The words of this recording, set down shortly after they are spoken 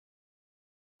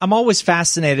I'm always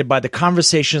fascinated by the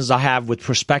conversations I have with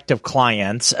prospective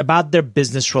clients about their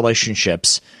business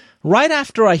relationships. Right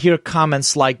after I hear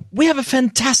comments like, we have a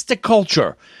fantastic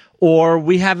culture, or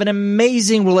we have an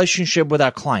amazing relationship with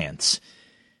our clients.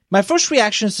 My first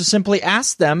reaction is to simply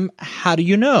ask them, how do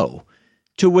you know?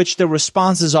 To which the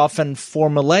response is often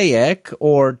formulaic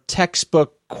or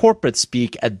textbook corporate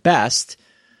speak at best,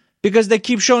 because they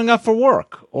keep showing up for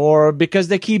work or because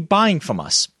they keep buying from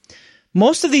us.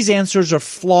 Most of these answers are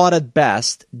flawed at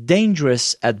best,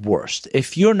 dangerous at worst,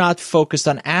 if you're not focused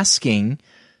on asking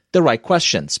the right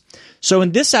questions. So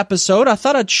in this episode, I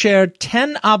thought I'd share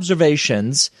 10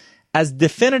 observations as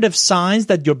definitive signs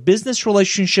that your business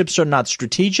relationships are not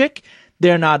strategic,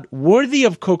 they're not worthy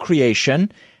of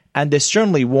co-creation, and they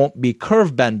certainly won't be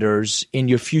curve benders in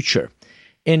your future.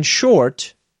 In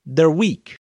short, they're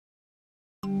weak.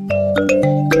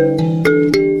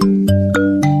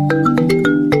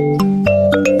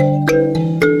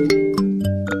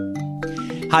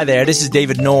 Hi there, this is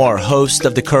David Knorr, host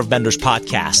of the Curve Benders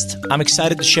podcast. I'm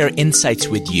excited to share insights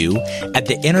with you at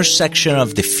the intersection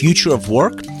of the future of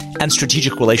work and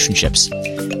strategic relationships.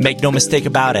 Make no mistake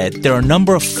about it, there are a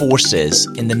number of forces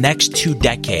in the next 2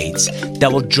 decades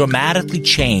that will dramatically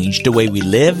change the way we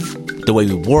live, the way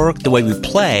we work, the way we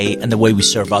play, and the way we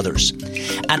serve others.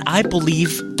 And I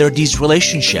believe there are these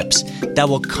relationships that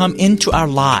will come into our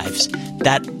lives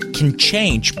that can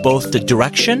change both the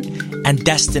direction and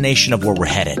destination of where we're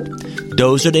headed.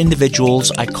 Those are the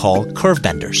individuals I call curve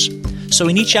benders. So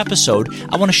in each episode,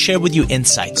 I want to share with you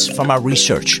insights from our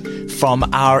research, from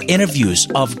our interviews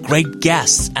of great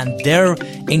guests and their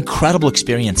incredible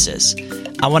experiences.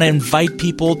 I want to invite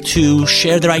people to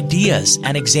share their ideas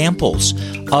and examples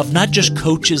of not just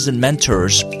coaches and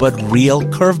mentors, but real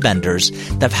curve benders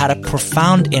that have had a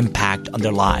profound impact on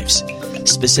their lives.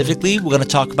 Specifically, we're going to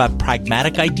talk about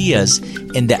pragmatic ideas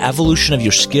in the evolution of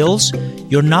your skills,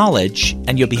 your knowledge,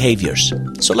 and your behaviors.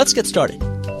 So let's get started.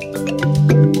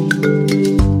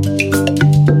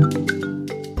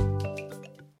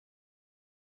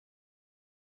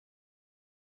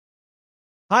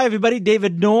 Hi, everybody.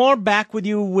 David Knorr back with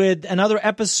you with another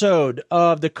episode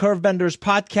of the Curve Benders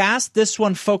podcast. This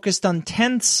one focused on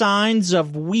 10 signs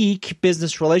of weak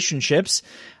business relationships.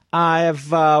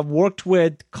 I've worked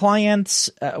with clients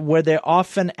where they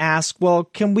often ask, well,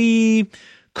 can we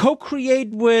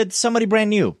co-create with somebody brand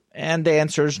new? And the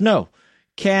answer is no.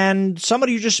 Can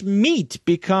somebody you just meet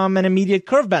become an immediate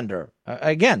curve bender?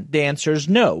 Again, the answer is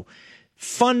no.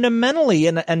 Fundamentally,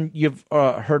 and you've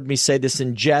heard me say this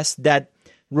in jest, that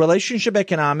relationship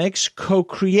economics,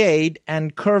 co-create,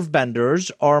 and curve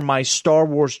benders are my Star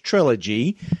Wars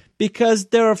trilogy because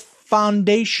they're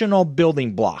foundational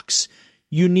building blocks.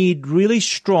 You need really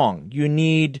strong, you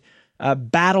need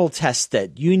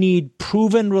battle-tested, you need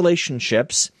proven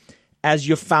relationships as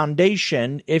your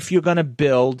foundation if you're going to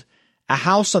build a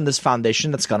house on this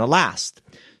foundation that's going to last.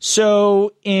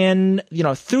 So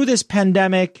through this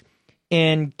pandemic,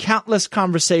 in countless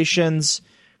conversations,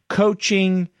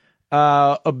 coaching,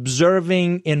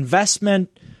 observing investment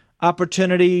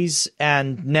opportunities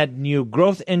and net new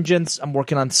growth engines. I'm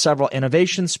working on several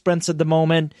innovation sprints at the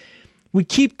moment. We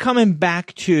keep coming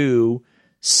back to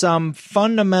some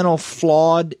fundamental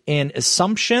flawed in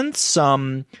assumptions,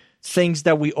 some things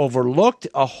that we overlooked,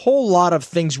 a whole lot of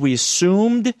things we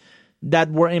assumed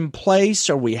that were in place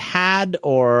or we had,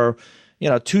 or,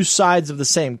 two sides of the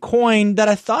same coin that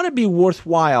I thought it'd be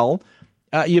worthwhile.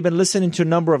 You've been listening to a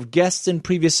number of guests in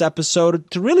previous episodes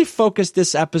to really focus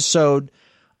this episode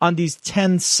on these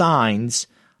 10 signs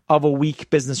of a weak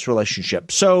business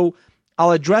relationship. So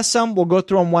I'll address them. We'll go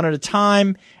through them one at a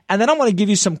time. And then I want to give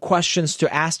you some questions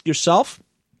to ask yourself,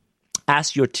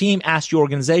 ask your team, ask your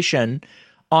organization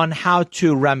on how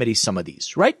to remedy some of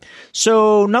these, right?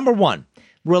 So number 1,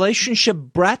 relationship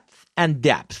breadth and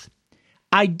depth.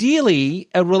 Ideally,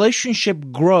 a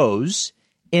relationship grows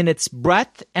in its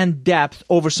breadth and depth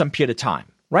over some period of time,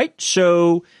 right?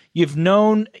 So you've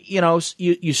known,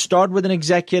 you start with an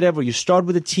executive or you start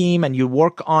with a team and you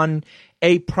work on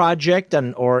a project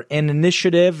or an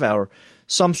initiative or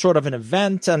some sort of an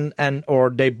event or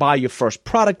they buy your first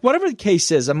product, whatever the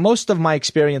case is. And most of my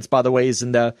experience, by the way, is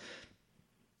in the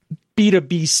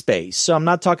B2B space. So I'm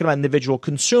not talking about individual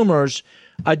consumers.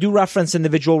 I do reference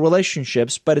individual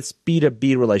relationships, but it's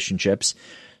B2B relationships.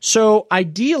 So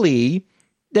ideally,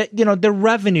 the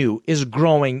revenue is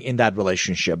growing in that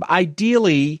relationship.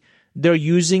 Ideally, they're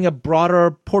using a broader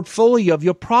portfolio of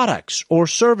your products or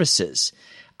services.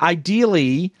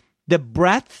 Ideally, the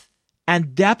breadth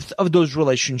and depth of those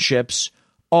relationships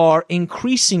are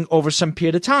increasing over some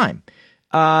period of time.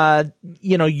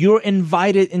 You're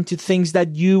invited into things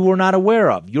that you were not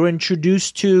aware of. You're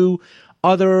introduced to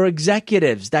other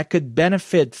executives that could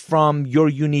benefit from your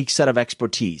unique set of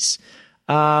expertise.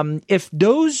 If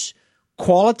those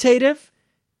qualitative,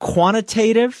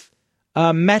 quantitative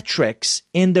metrics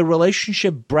in the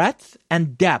relationship breadth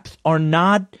and depth are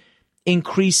not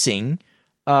increasing,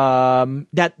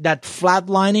 that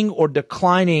flatlining or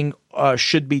declining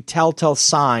should be telltale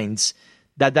signs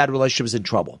that relationship is in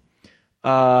trouble.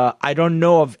 I don't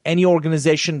know of any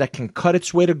organization that can cut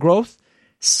its way to growth.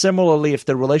 Similarly, if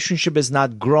the relationship is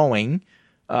not growing,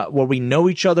 where we know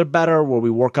each other better, where we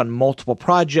work on multiple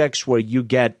projects, where you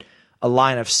get a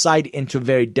line of sight into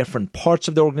very different parts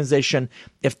of the organization,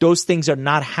 if those things are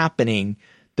not happening,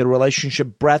 the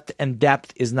relationship breadth and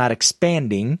depth is not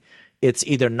expanding, it's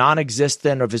either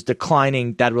non-existent or if it's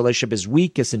declining, that relationship is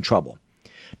weak, it's in trouble.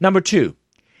 Number 2,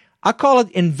 I call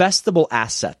it investable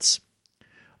assets.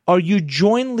 Are you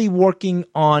jointly working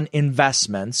on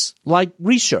investments like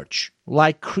research,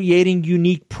 like creating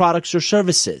unique products or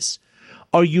services?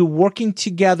 Are you working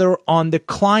together on the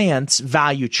client's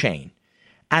value chain?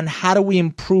 And how do we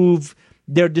improve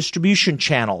their distribution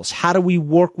channels? How do we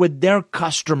work with their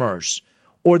customers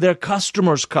or their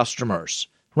customers' customers,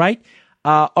 right?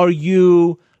 Are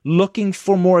you looking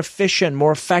for more efficient,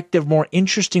 more effective, more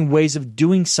interesting ways of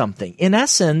doing something? In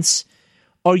essence,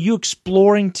 are you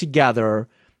exploring together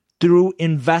through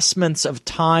investments of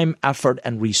time, effort,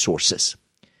 and resources?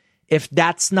 If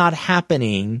that's not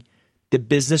happening, the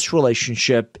business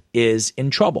relationship is in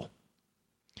trouble.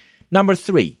 Number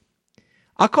 3,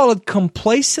 I call it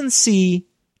complacency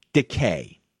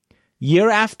decay.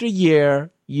 Year after year,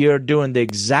 you're doing the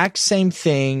exact same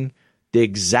thing, the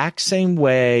exact same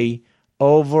way,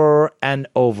 over and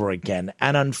over again.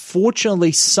 And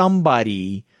unfortunately,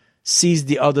 somebody sees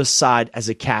the other side as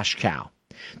a cash cow.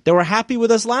 They were happy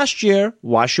with us last year.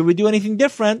 Why should we do anything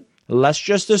different? Let's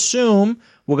just assume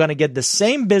we're going to get the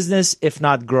same business, if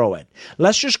not grow it.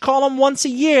 Let's just call them once a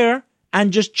year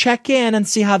and just check in and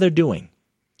see how they're doing.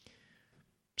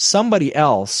 Somebody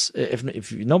else,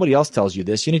 if nobody else tells you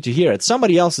this, you need to hear it.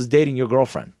 Somebody else is dating your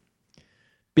girlfriend.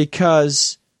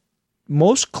 Because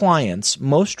most clients,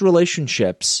 most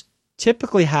relationships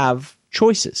typically have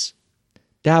choices.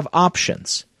 They have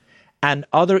options. And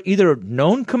other either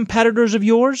known competitors of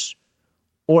yours,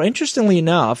 or interestingly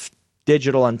enough,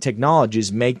 digital and technology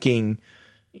is making,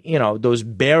 those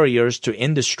barriers to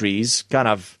industries kind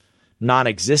of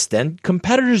non-existent.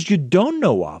 Competitors you don't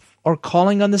know of are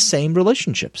calling on the same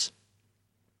relationships.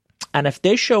 And if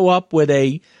they show up with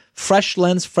a fresh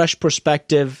lens, fresh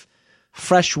perspective,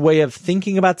 fresh way of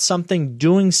thinking about something,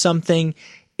 doing something,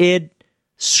 it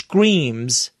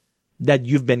screams that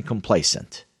you've been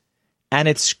complacent. And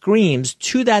it screams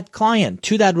to that client,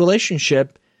 to that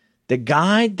relationship, the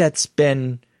guy that's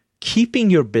been keeping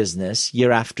your business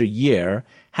year after year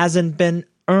hasn't been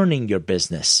earning your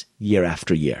business year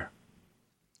after year.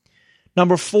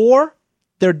 Number 4,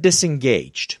 they're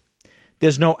disengaged.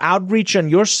 There's no outreach on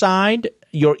your side.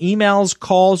 Your emails,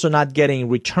 calls are not getting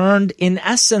returned. In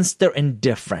essence, they're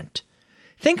indifferent.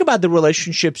 Think about the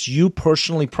relationships you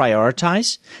personally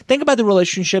prioritize. Think about the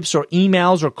relationships or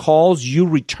emails or calls you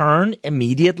return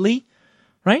immediately,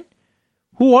 right?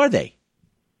 Who are they?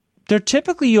 They're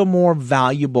typically your more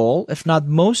valuable, if not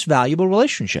most valuable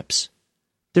relationships.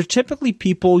 They're typically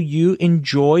people you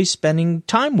enjoy spending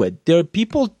time with. They're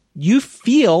people you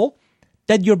feel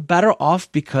that you're better off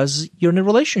because you're in a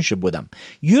relationship with them.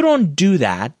 You don't do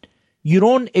that. You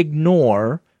don't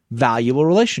ignore valuable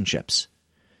relationships.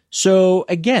 So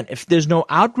again, if there's no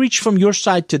outreach from your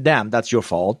side to them, that's your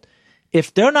fault.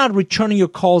 If they're not returning your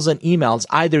calls and emails,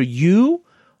 either you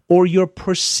or your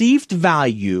perceived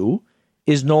value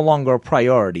is no longer a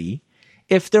priority.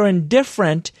 If they're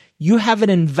indifferent, you haven't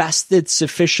invested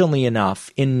sufficiently enough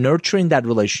in nurturing that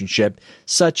relationship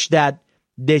such that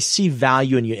they see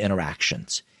value in your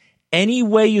interactions. Any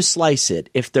way you slice it,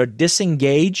 if they're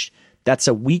disengaged, that's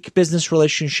a weak business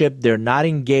relationship. They're not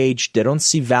engaged. They don't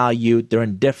see value. They're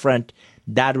indifferent.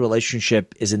 That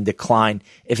relationship is in decline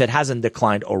if it hasn't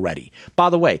declined already. By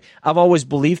the way, I've always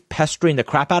believed pestering the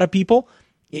crap out of people,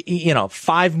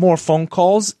 5 more phone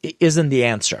calls isn't the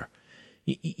answer.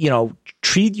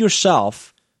 Treat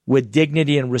yourself with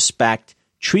dignity and respect.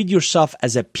 Treat yourself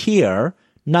as a peer,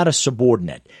 not a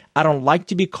subordinate. I don't like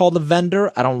to be called a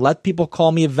vendor. I don't let people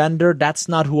call me a vendor. That's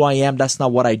not who I am. That's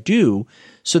not what I do.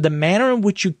 So the manner in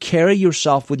which you carry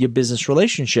yourself with your business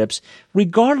relationships,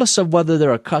 regardless of whether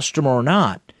they're a customer or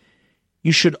not,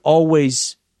 you should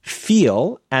always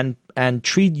feel and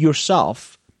treat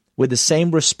yourself with the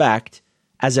same respect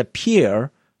as a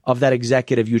peer of that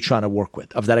executive you're trying to work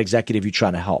with, of that executive you're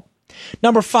trying to help.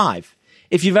 Number 5,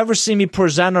 if you've ever seen me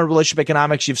present on relationship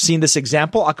economics, you've seen this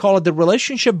example. I call it the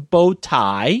relationship bow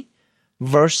tie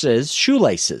versus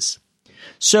shoelaces.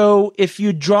 So if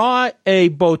you draw a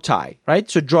bow tie, right?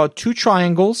 So draw 2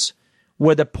 triangles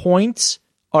where the points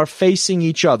are facing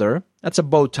each other. That's a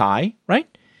bow tie, right?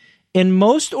 In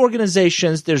most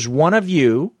organizations, there's one of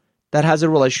you that has a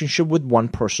relationship with one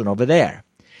person over there.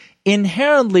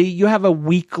 Inherently, you have a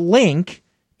weak link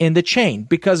in the chain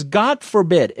because God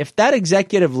forbid, if that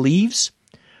executive leaves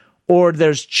or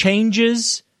there's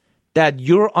changes that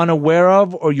you're unaware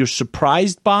of or you're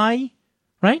surprised by,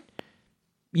 right?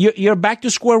 You're back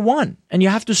to square one and you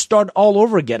have to start all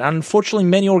over again. And unfortunately,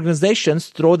 many organizations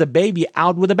throw the baby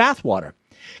out with the bathwater.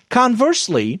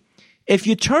 Conversely, if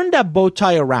you turn that bow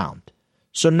tie around,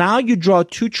 so now you draw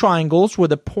 2 triangles where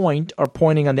the point are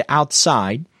pointing on the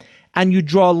outside, and you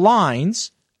draw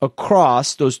lines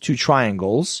across those 2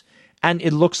 triangles, and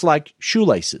it looks like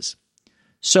shoelaces.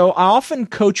 So I often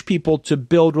coach people to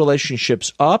build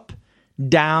relationships up,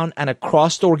 down, and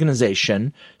across the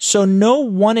organization, so no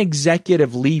one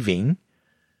executive leaving,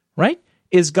 right,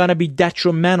 is going to be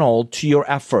detrimental to your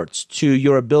efforts, to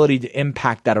your ability to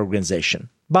impact that organization.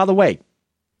 By the way,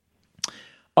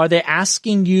 are they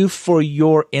asking you for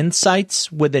your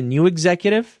insights with a new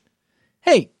executive?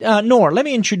 Hey, Noor, let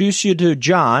me introduce you to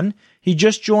John. He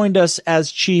just joined us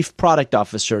as Chief Product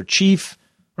Officer, Chief,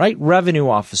 right, Revenue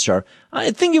Officer.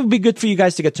 I think it would be good for you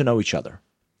guys to get to know each other.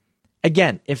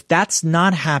 Again, if that's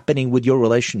not happening with your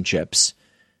relationships,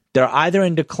 they're either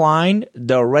in decline,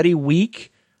 they're already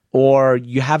weak, or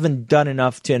you haven't done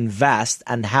enough to invest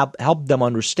and help them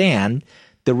understand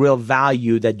the real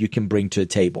value that you can bring to the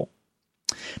table.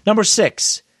 Number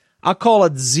 6, I'll call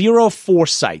it zero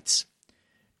foresights.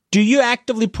 Do you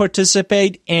actively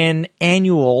participate in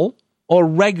annual or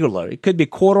regular? It could be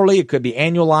quarterly, it could be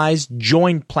annualized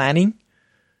joint planning.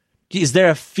 Is there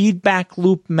a feedback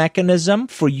loop mechanism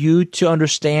for you to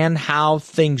understand how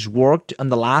things worked on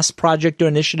the last project or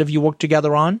initiative you worked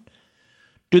together on?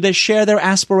 Do they share their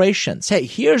aspirations? Hey,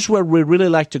 here's where we really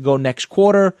like to go next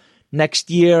quarter, next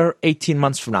year, 18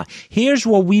 months from now. Here's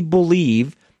what we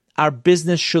believe our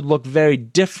business should look very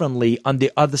differently on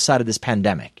the other side of this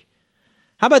pandemic.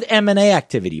 How about M&A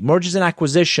activity, mergers and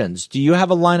acquisitions? Do you have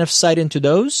a line of sight into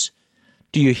those?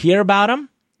 Do you hear about them?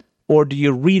 Or do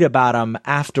you read about them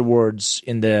afterwards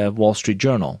in the Wall Street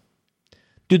Journal?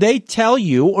 Do they tell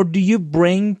you, or do you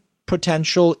bring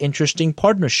potential interesting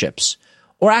partnerships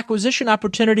or acquisition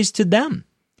opportunities to them?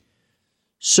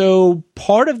 So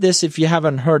part of this, if you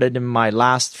haven't heard it in my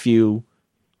last few,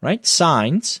 right,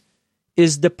 signs,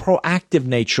 is the proactive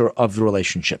nature of the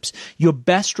relationships. Your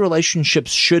best relationships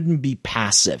shouldn't be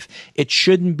passive. It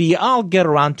shouldn't be, I'll get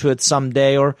around to it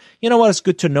someday, or, you know what, it's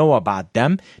good to know about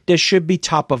them. They should be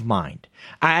top of mind.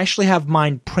 I actually have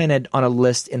mine printed on a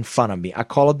list in front of me. I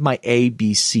call it my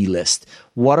ABC list.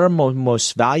 What are my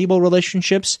most valuable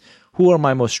relationships? Who are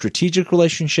my most strategic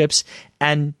relationships?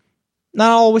 And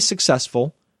not always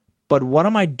successful, but what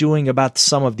am I doing about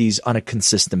some of these on a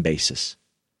consistent basis?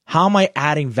 How am I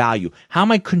adding value? How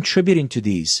am I contributing to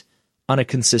these on a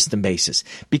consistent basis?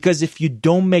 Because if you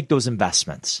don't make those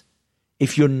investments,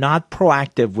 if you're not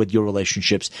proactive with your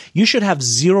relationships, you should have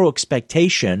zero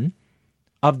expectation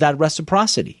of that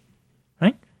reciprocity,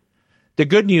 right? The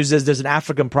good news is there's an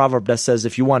African proverb that says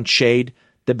if you want shade,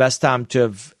 the best time to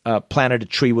have planted a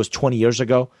tree was 20 years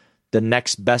ago. The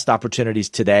next best opportunity is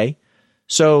today.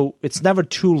 So it's never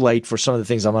too late for some of the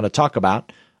things I'm going to talk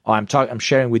about, or I'm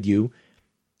sharing with you.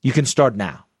 You can start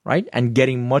now, right? And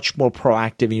getting much more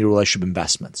proactive in your relationship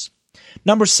investments.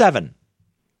 Number 7,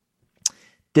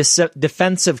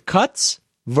 defensive cuts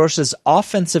versus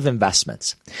offensive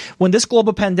investments. When this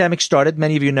global pandemic started,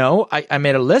 many of you know, I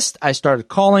made a list. I started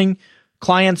calling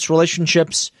clients,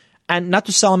 relationships, and not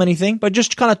to sell them anything, but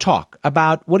just to kind of talk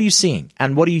about what are you seeing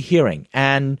and what are you hearing,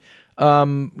 and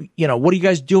what are you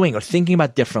guys doing or thinking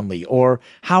about differently? Or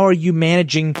how are you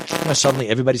managing? Suddenly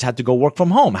everybody's had to go work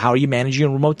from home. How are you managing your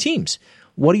remote teams?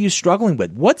 What are you struggling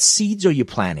with? What seeds are you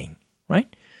planting?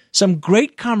 Right? Some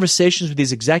great conversations with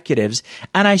these executives.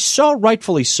 And I saw,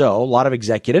 rightfully so, a lot of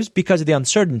executives, because of the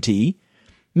uncertainty,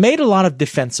 made a lot of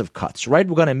defensive cuts, right?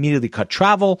 We're going to immediately cut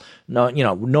travel.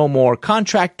 No more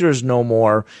contractors, no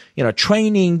more,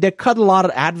 training. They cut a lot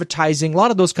of advertising, a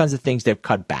lot of those kinds of things they've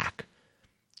cut back.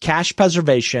 Cash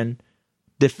preservation,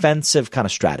 defensive kind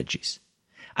of strategies.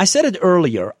 I said it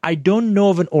earlier, I don't know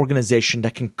of an organization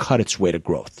that can cut its way to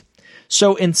growth.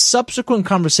 So in subsequent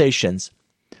conversations,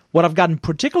 what I've gotten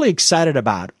particularly excited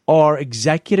about are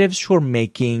executives who are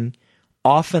making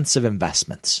offensive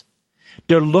investments.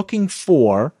 They're looking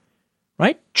for,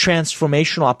 right?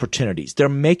 Transformational opportunities. They're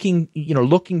making,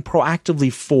 looking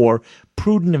proactively for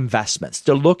prudent investments.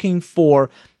 They're looking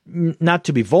for, not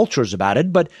to be vultures about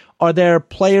it, but are there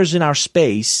players in our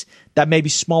space that may be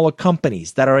smaller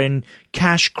companies that are in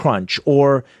cash crunch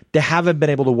or they haven't been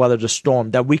able to weather the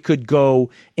storm that we could go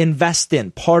invest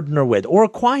in, partner with, or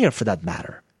acquire for that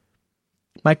matter?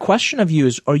 My question of you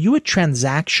is, are you a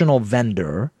transactional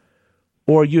vendor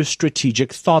or are you a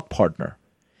strategic thought partner?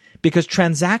 Because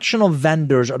transactional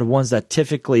vendors are the ones that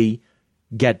typically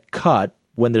get cut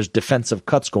when there's defensive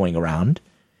cuts going around.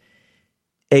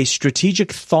 A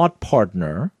strategic thought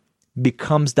partner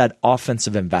becomes that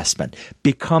offensive investment,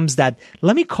 becomes that,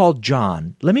 let me call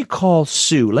John, let me call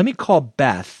Sue, let me call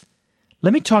Beth,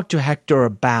 let me talk to Hector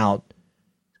about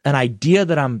an idea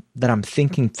that I'm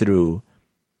thinking through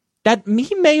that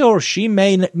he may or she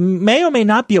may or may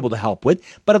not be able to help with,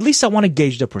 but at least I want to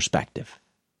gauge the perspective.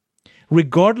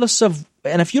 Regardless of,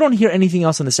 and if you don't hear anything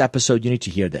else in this episode, you need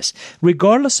to hear this.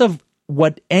 Regardless of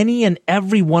what any and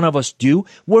every one of us do,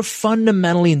 we're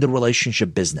fundamentally in the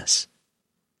relationship business.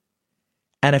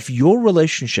 And if your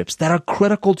relationships that are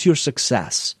critical to your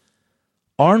success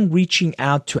aren't reaching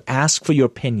out to ask for your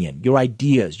opinion, your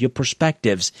ideas, your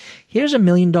perspectives, here's $1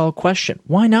 million question.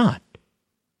 Why not?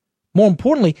 More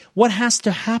importantly, what has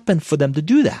to happen for them to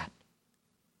do that?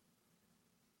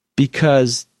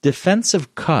 Because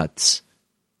defensive cuts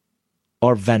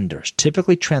are vendors,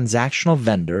 typically transactional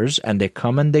vendors, and they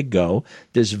come and they go.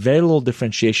 There's very little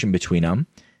differentiation between them.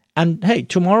 And hey,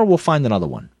 tomorrow we'll find another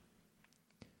one.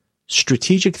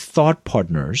 Strategic thought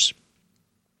partners,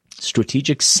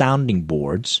 strategic sounding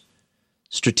boards,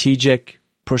 strategic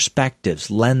perspectives,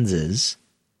 lenses,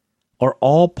 are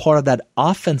all part of that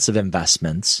offensive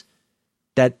investments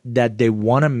that they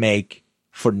want to make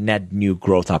for net new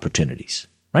growth opportunities,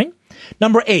 right?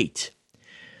 Number 8,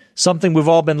 something we've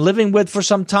all been living with for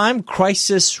some time,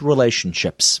 crisis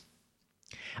relationships.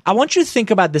 I want you to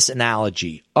think about this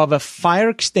analogy of a fire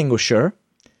extinguisher,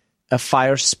 a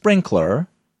fire sprinkler,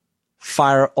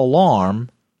 fire alarm,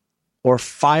 or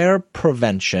fire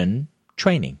prevention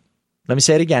training. Let me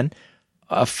say it again.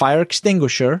 A fire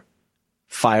extinguisher,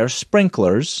 fire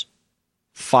sprinklers,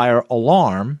 fire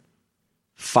alarm,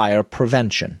 fire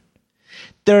prevention.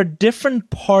 There are different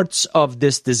parts of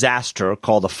this disaster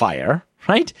called a fire,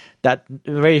 right? That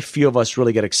very few of us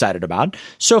really get excited about.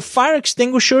 So fire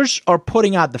extinguishers are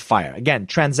putting out the fire. Again,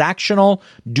 transactional,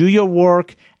 do your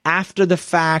work after the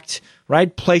fact,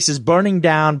 right? Place is burning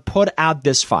down, put out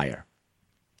this fire.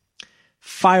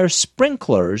 Fire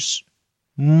sprinklers,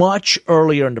 much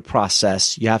earlier in the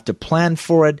process, you have to plan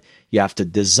for it, you have to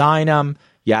design them,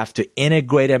 you have to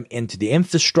integrate them into the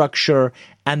infrastructure,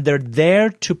 and they're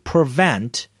there to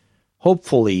prevent,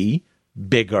 hopefully,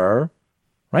 bigger,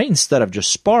 right? Instead of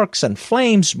just sparks and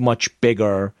flames, much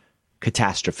bigger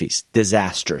catastrophes,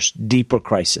 disasters, deeper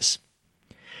crisis.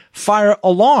 Fire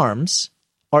alarms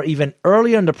are even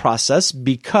earlier in the process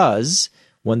because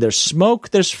when there's smoke,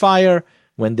 there's fire.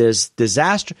 When there's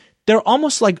disaster, they're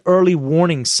almost like early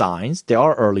warning signs. They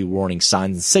are early warning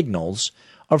signs and signals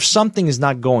of something is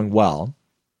not going well.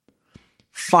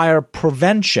 Fire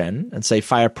prevention, and say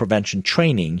fire prevention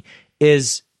training,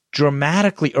 is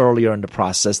dramatically earlier in the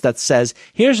process that says,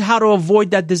 here's how to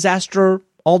avoid that disaster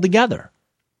altogether.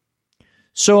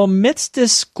 So amidst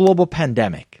this global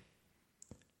pandemic,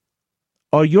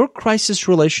 are your crisis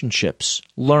relationships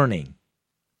learning?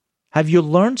 Have you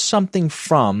learned something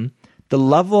from the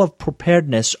level of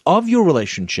preparedness of your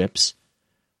relationships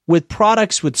with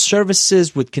products, with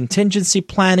services, with contingency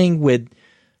planning, with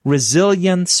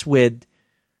resilience, with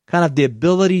kind of the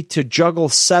ability to juggle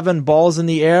 7 balls in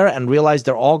the air and realize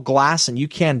they're all glass and you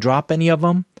can't drop any of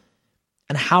them?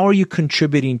 And how are you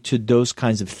contributing to those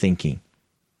kinds of thinking?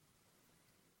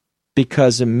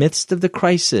 Because amidst of the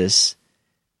crisis,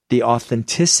 the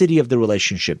authenticity of the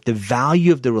relationship, the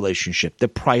value of the relationship, the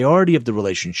priority of the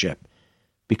relationship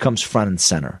becomes front and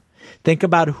center. Think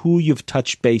about who you've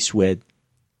touched base with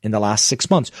in the last 6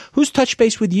 months. Who's touched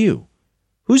base with you?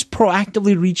 Who's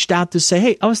proactively reached out to say,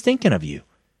 hey, I was thinking of you.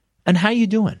 And how you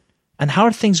doing? And how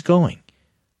are things going?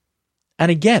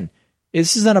 And again,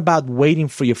 this isn't about waiting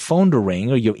for your phone to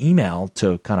ring or your email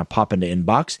to kind of pop into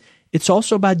inbox. It's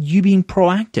also about you being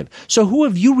proactive. So who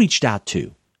have you reached out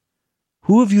to?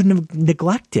 Who have you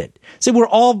neglected? See, we're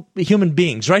all human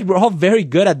beings, right? We're all very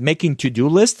good at making to-do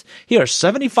lists. Here are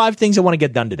 75 things I want to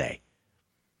get done today.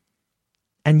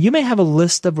 And you may have a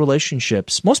list of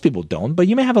relationships. Most people don't, but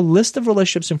you may have a list of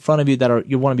relationships in front of you that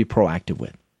you want to be proactive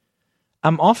with.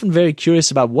 I'm often very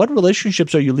curious about what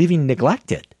relationships are you leaving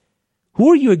neglected? Who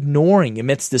are you ignoring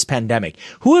amidst this pandemic?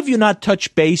 Who have you not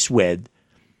touched base with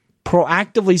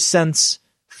proactively since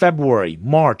February,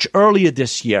 March, earlier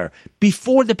this year,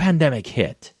 before the pandemic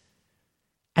hit,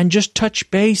 and just touch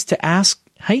base to ask,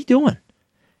 how you doing?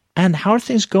 And how are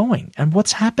things going? And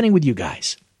what's happening with you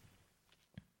guys?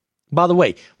 By the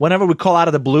way, whenever we call out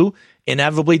of the blue,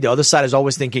 inevitably the other side is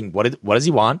always thinking, what does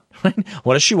he want? Right?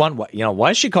 What does she want?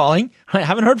 Why is she calling? Right? I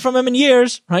haven't heard from him in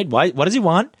years. Right? What does he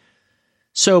want?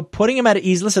 So putting him at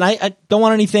ease. Listen, I don't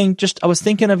want anything. Just I was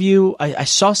thinking of you. I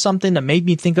saw something that made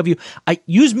me think of you.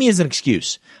 Use me as an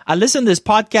excuse. I listened to this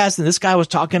podcast and this guy was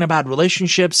talking about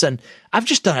relationships, and I've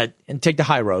just done it and take the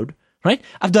high road. Right?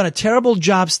 I've done a terrible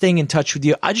job staying in touch with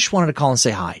you. I just wanted to call and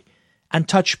say hi and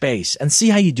touch base and see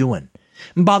how you're doing.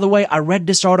 And by the way, I read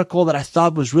this article that I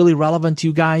thought was really relevant to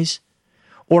you guys.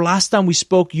 Or last time we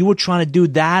spoke, you were trying to do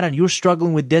that and you were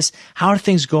struggling with this. How are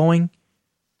things going?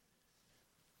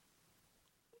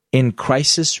 In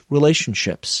crisis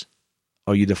relationships,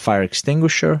 are you the fire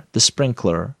extinguisher, the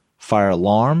sprinkler, fire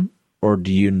alarm, or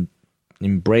do you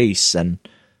embrace and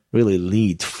really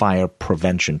lead fire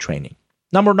prevention training?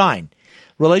 Number 9,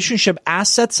 relationship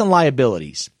assets and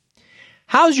liabilities.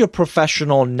 How's your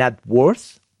professional net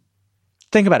worth?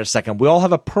 Think about it a second. We all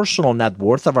have a personal net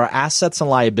worth of our assets and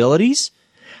liabilities.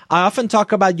 I often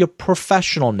talk about your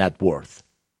professional net worth.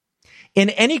 In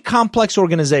any complex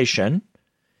organization,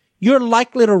 you're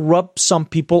likely to rub some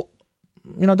people,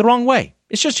 the wrong way.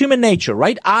 It's just human nature,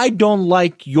 right? I don't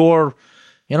like your,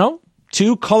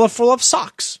 too colorful of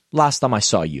socks last time I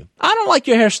saw you. I don't like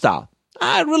your hairstyle.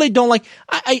 I really don't like,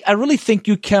 I really think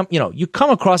you come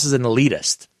across as an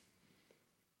elitist.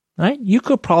 Right? You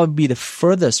could probably be the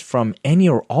furthest from any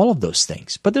or all of those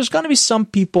things. But there's going to be some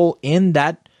people in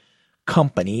that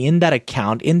company, in that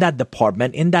account, in that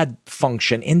department, in that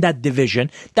function, in that division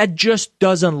that just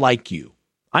doesn't like you.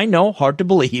 I know, hard to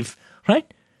believe,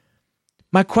 right?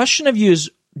 My question of you is,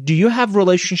 do you have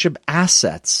relationship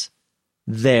assets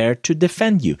there to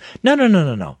defend you?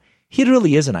 No. He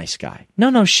really is a nice guy.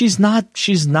 No, she's not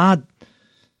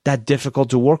that difficult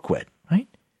to work with, right?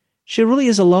 She really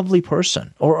is a lovely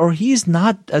person. Or he's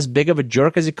not as big of a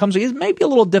jerk as it comes. He's maybe a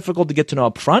little difficult to get to know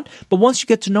up front, but once you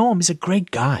get to know him, he's a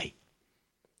great guy.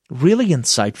 Really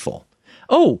insightful.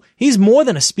 Oh, he's more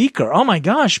than a speaker. Oh my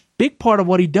gosh, big part of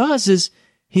what he does is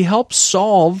he helps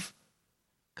solve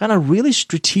kind of really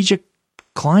strategic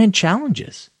client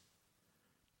challenges.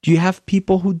 Do you have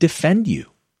people who defend you?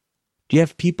 Do you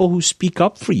have people who speak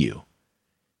up for you?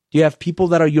 Do you have people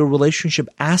that are your relationship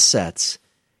assets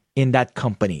in that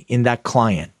company, in that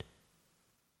client?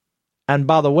 And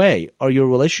by the way, are your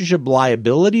relationship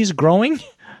liabilities growing?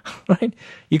 Right?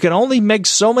 You can only make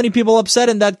so many people upset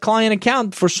in that client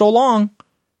account for so long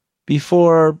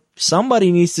before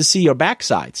somebody needs to see your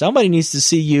backside. Somebody needs to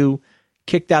see you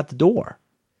kicked out the door.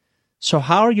 So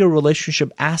how are your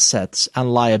relationship assets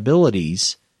and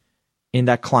liabilities in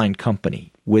that client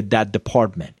company, with that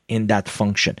department, in that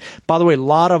function? By the way, a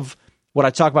lot of what I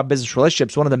talk about business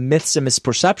relationships, one of the myths and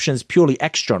misperceptions, purely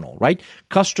external, right?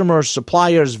 Customers,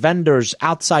 suppliers, vendors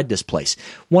outside this place.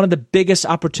 One of the biggest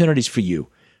opportunities for you,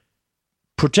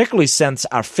 particularly since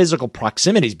our physical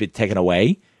proximity has been taken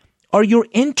away, are your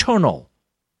internal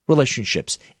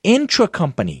relationships,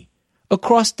 intra-company,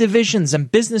 across divisions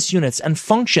and business units and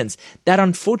functions that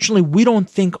unfortunately we don't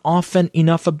think often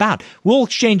enough about. We'll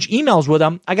exchange emails with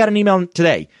them. I got an email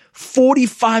today.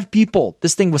 45 people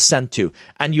this thing was sent to.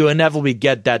 And you inevitably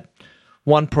get that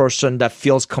one person that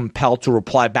feels compelled to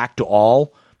reply back to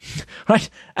all, right?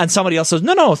 And somebody else says,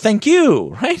 no, thank you,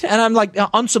 right? And I'm like,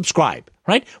 unsubscribe,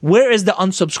 right? Where is the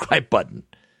unsubscribe button?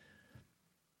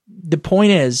 The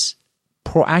point is,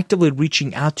 proactively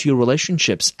reaching out to your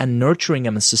relationships and nurturing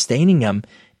them and sustaining them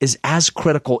is as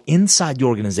critical inside your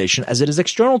organization as it is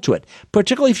external to it,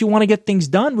 particularly if you want to get things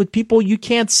done with people you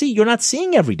can't see, you're not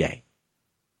seeing every day.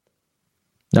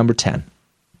 Number 10,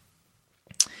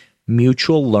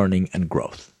 mutual learning and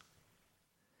growth.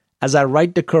 As I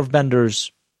write the Curvebenders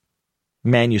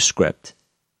manuscript,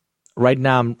 right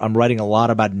now I'm writing a lot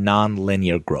about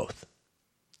nonlinear growth.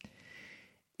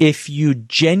 If you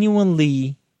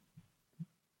genuinely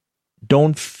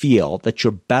don't feel that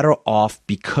you're better off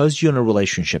because you're in a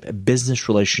relationship, a business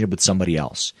relationship with somebody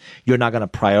else, you're not going to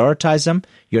prioritize them.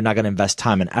 You're not going to invest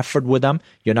time and effort with them.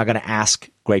 You're not going to ask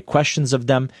great questions of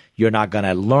them. You're not going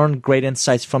to learn great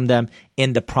insights from them.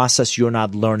 In the process, you're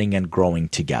not learning and growing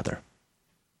together.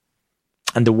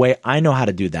 And the way I know how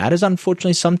to do that is,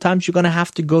 unfortunately, sometimes you're going to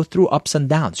have to go through ups and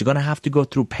downs. You're going to have to go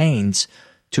through pains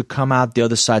to come out the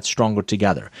other side stronger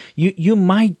together. You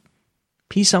might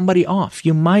pee somebody off.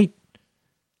 You might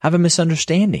have a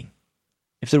misunderstanding.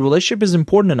 If the relationship is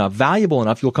important enough, valuable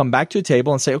enough, you'll come back to the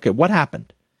table and say, okay, what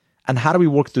happened? And how do we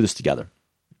work through this together?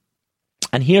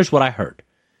 And here's what I heard.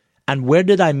 And where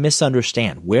did I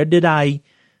misunderstand?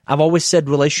 I've always said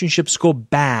relationships go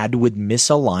bad with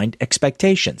misaligned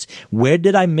expectations. Where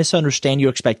did I misunderstand your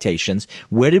expectations?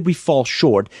 Where did we fall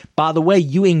short? By the way,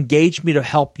 you engaged me to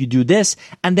help you do this,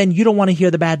 and then you don't want to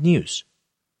hear the bad news.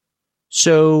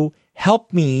 So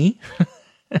help me,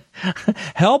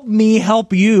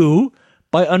 help you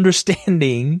by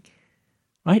understanding,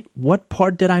 right? What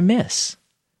part did I miss?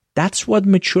 That's what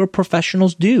mature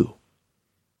professionals do.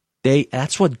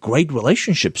 That's what great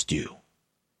relationships do.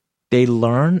 They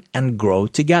learn and grow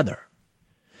together.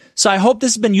 So I hope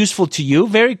this has been useful to you.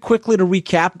 Very quickly to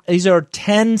recap, these are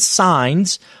 10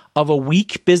 signs of a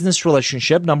weak business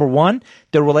relationship. Number 1,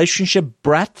 the relationship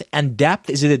breadth and depth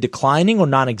is either declining or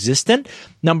non-existent.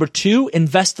 Number 2,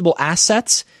 investable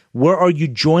assets. Where are you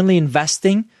jointly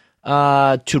investing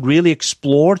to really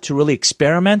explore, to really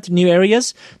experiment in new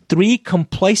areas? 3,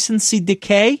 complacency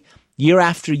decay. Year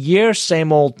after year,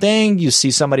 same old thing. You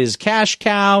see somebody's cash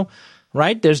cow,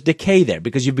 right? There's decay there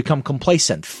because you've become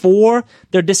complacent. 4,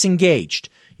 they're disengaged.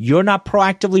 You're not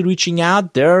proactively reaching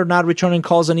out. They're not returning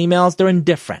calls and emails. They're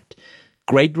indifferent.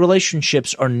 Great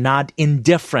relationships are not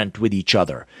indifferent with each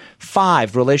other.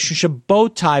 5, relationship bow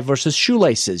tie versus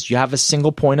shoelaces. You have a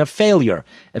single point of failure.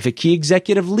 If a key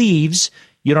executive leaves,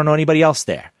 you don't know anybody else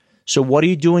there. So what are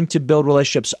you doing to build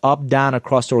relationships up, down,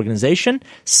 across the organization?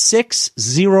 6,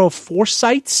 0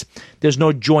 foresights. There's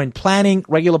no joint planning,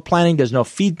 regular planning. There's no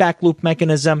feedback loop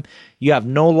mechanism. You have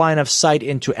no line of sight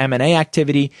into M&A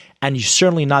activity, and you're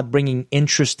certainly not bringing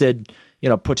interested,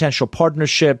 potential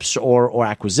partnerships or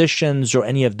acquisitions or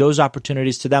any of those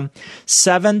opportunities to them.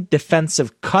 7,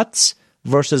 defensive cuts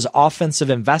versus offensive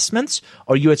investments.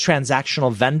 Are you a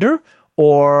transactional vendor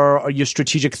or are you a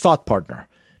strategic thought partner?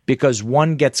 Because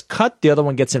one gets cut, the other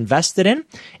one gets invested in.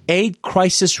 8,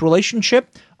 crisis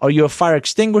relationship. Are you a fire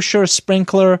extinguisher,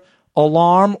 sprinkler,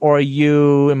 alarm, or are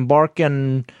you embark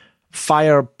in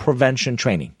fire prevention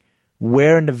training?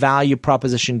 Where in the value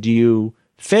proposition do you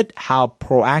fit? How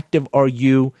proactive are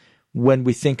you when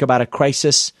we think about a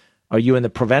crisis? Are you in the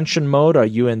prevention mode? Are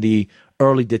you in the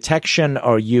early detection?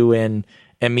 Are you in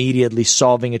immediately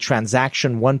solving a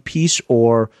transaction, one piece,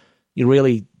 or you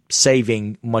really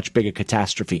saving much bigger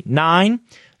catastrophe? 9,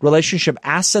 relationship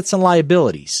assets and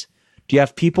liabilities. Do you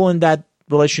have people in that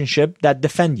relationship that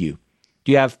defend you?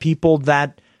 Do you have people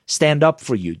that stand up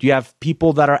for you? Do you have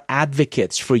people that are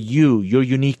advocates for you, your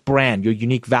unique brand, your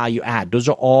unique value add? Those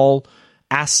are all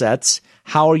assets.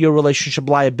 How are your relationship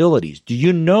liabilities? Do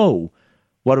you know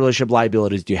what relationship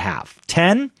liabilities do you have?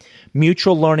 10,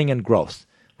 mutual learning and growth.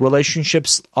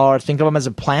 Relationships are, think of them as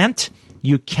a plant.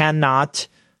 You cannot,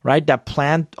 right? That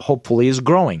plant hopefully is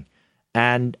growing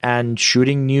and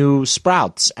shooting new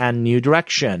sprouts and new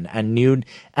direction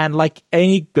and like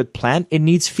any good plant, it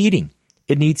needs feeding.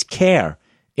 It needs care.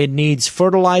 It needs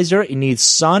fertilizer. It needs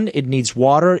sun. It needs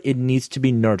water. It needs to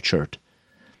be nurtured.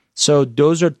 So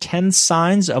those are 10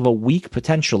 signs of a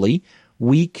potentially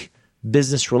weak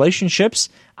business relationships.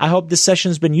 I hope this session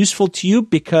has been useful to you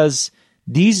because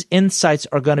these insights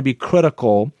are going to be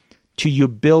critical to you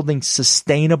building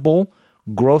sustainable,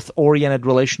 growth-oriented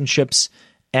relationships,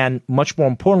 and much more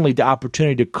importantly, the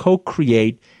opportunity to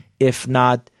co-create, if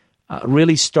not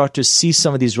really start to see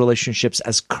some of these relationships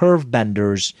as curve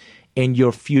benders in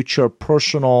your future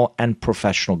personal and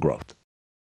professional growth.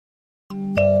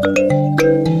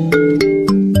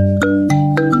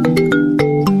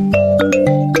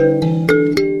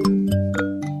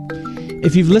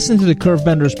 If you've listened to the Curve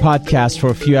Benders podcast for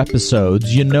a few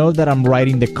episodes, you know that I'm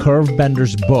writing the Curve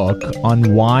Benders book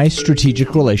on why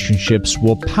strategic relationships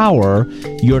will power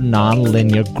your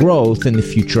nonlinear growth in the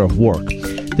future of work.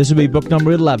 This will be book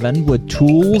number 11 with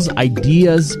tools,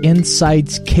 ideas,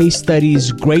 insights, case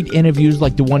studies, great interviews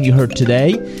like the one you heard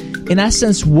today. In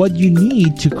essence, what you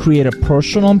need to create a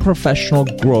personal and professional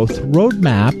growth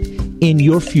roadmap in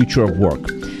your future of work.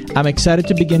 I'm excited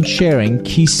to begin sharing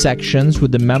key sections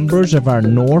with the members of our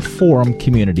NOR Forum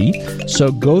community.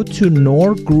 So go to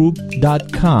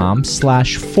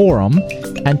norgroup.com/forum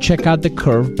and check out the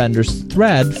Curve Benders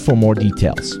thread for more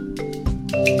details.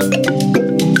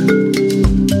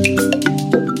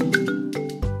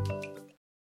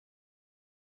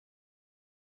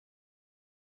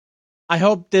 I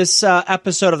hope this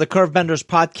episode of the Curve Benders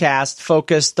podcast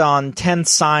focused on 10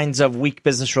 signs of weak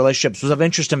business relationships was of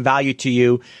interest and value to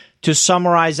you. To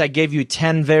summarize, I gave you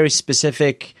 10 very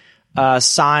specific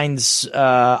signs,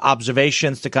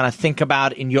 observations to kind of think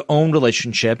about in your own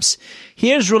relationships.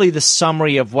 Here's really the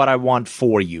summary of what I want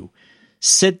for you.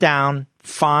 Sit down,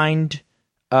 find,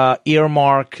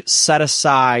 earmark, set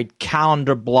aside,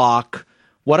 calendar block,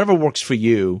 whatever works for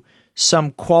you,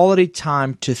 some quality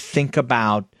time to think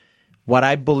about what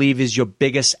I believe is your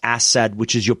biggest asset,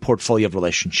 which is your portfolio of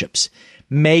relationships.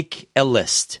 Make a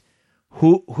list.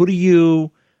 Who do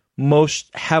you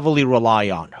most heavily rely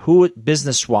on? Who,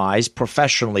 business-wise,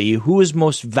 professionally, who is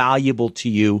most valuable to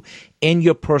you in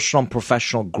your personal and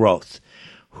professional growth?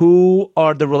 Who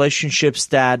are the relationships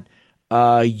that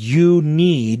you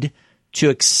need to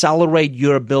accelerate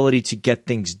your ability to get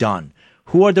things done?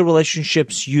 Who are the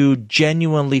relationships you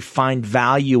genuinely find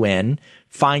value in,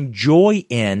 find joy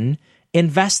in,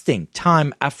 investing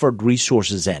time, effort,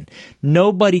 resources in?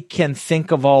 Nobody can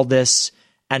think of all this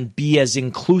and be as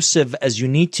inclusive as you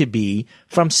need to be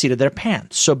from seat of their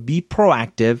pants. So be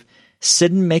proactive,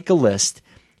 sit and make a list.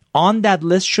 On that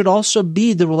list should also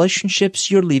be the relationships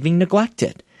you're leaving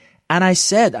neglected. And I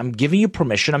said, I'm giving you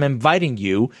permission, I'm inviting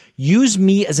you, use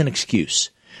me as an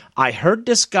excuse. I heard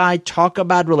this guy talk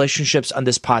about relationships on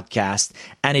this podcast,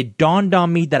 and it dawned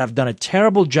on me that I've done a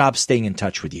terrible job staying in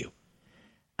touch with you.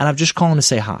 And I'm just calling to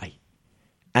say hi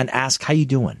and ask how you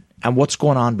doing and what's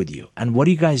going on with you and what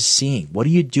are you guys seeing? What are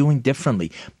you doing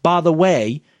differently? By the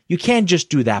way, you can't just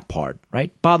do that part,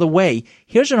 right? By the way,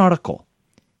 here's an article.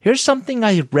 Here's something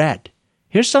I read.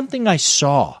 Here's something I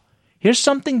saw. Here's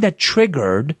something that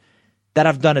triggered that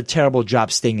I've done a terrible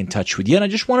job staying in touch with you. And I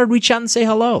just want to reach out and say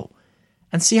hello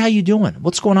and see how you're doing.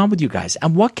 What's going on with you guys?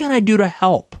 And what can I do to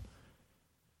help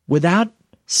without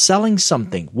selling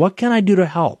something? What can I do to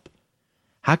help?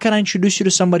 How can I introduce you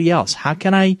to somebody else? How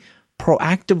can I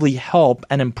proactively help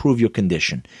and improve your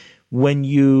condition? When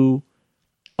you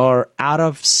are out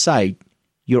of sight,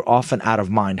 you're often out of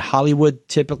mind. Hollywood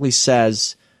typically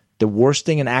says the worst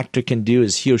thing an actor can do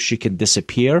is he or she can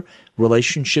disappear.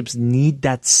 Relationships need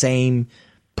that same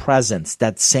presence,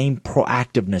 that same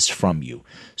proactiveness from you.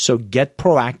 So get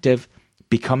proactive,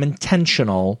 become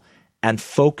intentional, and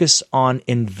focus on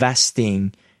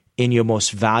investing in your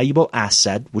most valuable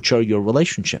asset, which are your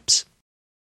relationships.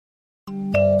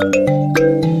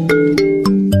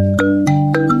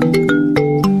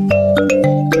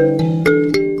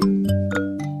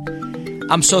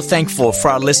 I'm so thankful for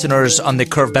our listeners on the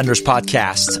Curve Benders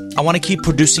podcast. I want to keep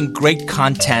producing great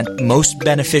content most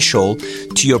beneficial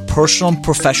to your personal and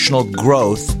professional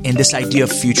growth in this idea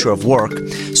of future of work.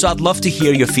 So I'd love to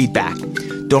hear your feedback.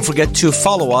 Don't forget to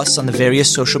follow us on the various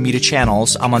social media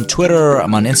channels. I'm on Twitter,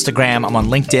 I'm on Instagram, I'm on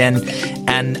LinkedIn,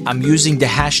 and I'm using the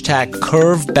hashtag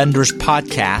Curve Benders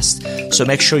Podcast. So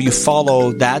make sure you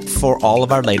follow that for all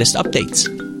of our latest updates.